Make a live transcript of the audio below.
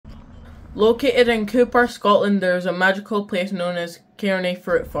Located in Cupar, Scotland, there is a magical place known as Cairnie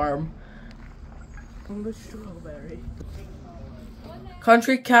Fruit Farm. The strawberry.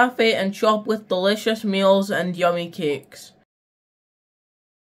 Country cafe and shop with delicious meals and yummy cakes.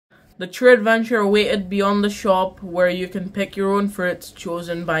 The true adventure awaited beyond the shop, where you can pick your own fruits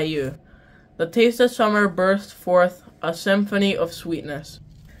chosen by you. The taste of summer bursts forth, a symphony of sweetness.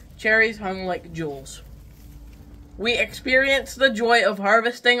 Cherries hung like jewels. We experienced the joy of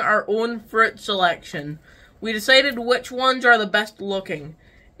harvesting our own fruit selection. We decided which ones are the best looking.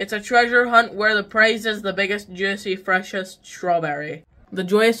 It's a treasure hunt where the prize is the biggest, juicy, freshest strawberry. The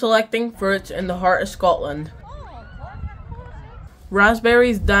joy of selecting fruits in the heart of Scotland.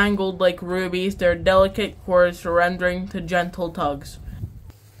 Raspberries dangled like rubies, their delicate cores surrendering to gentle tugs.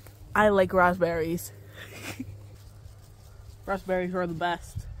 I like raspberries. Raspberries are the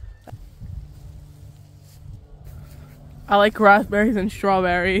best. I like raspberries and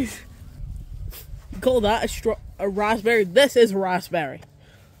strawberries. You call that a raspberry? This is a raspberry.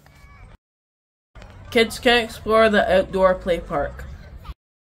 Kids can explore the outdoor play park.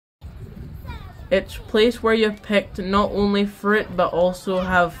 It's a place where you picked not only fruit but also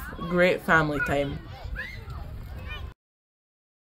have great family time.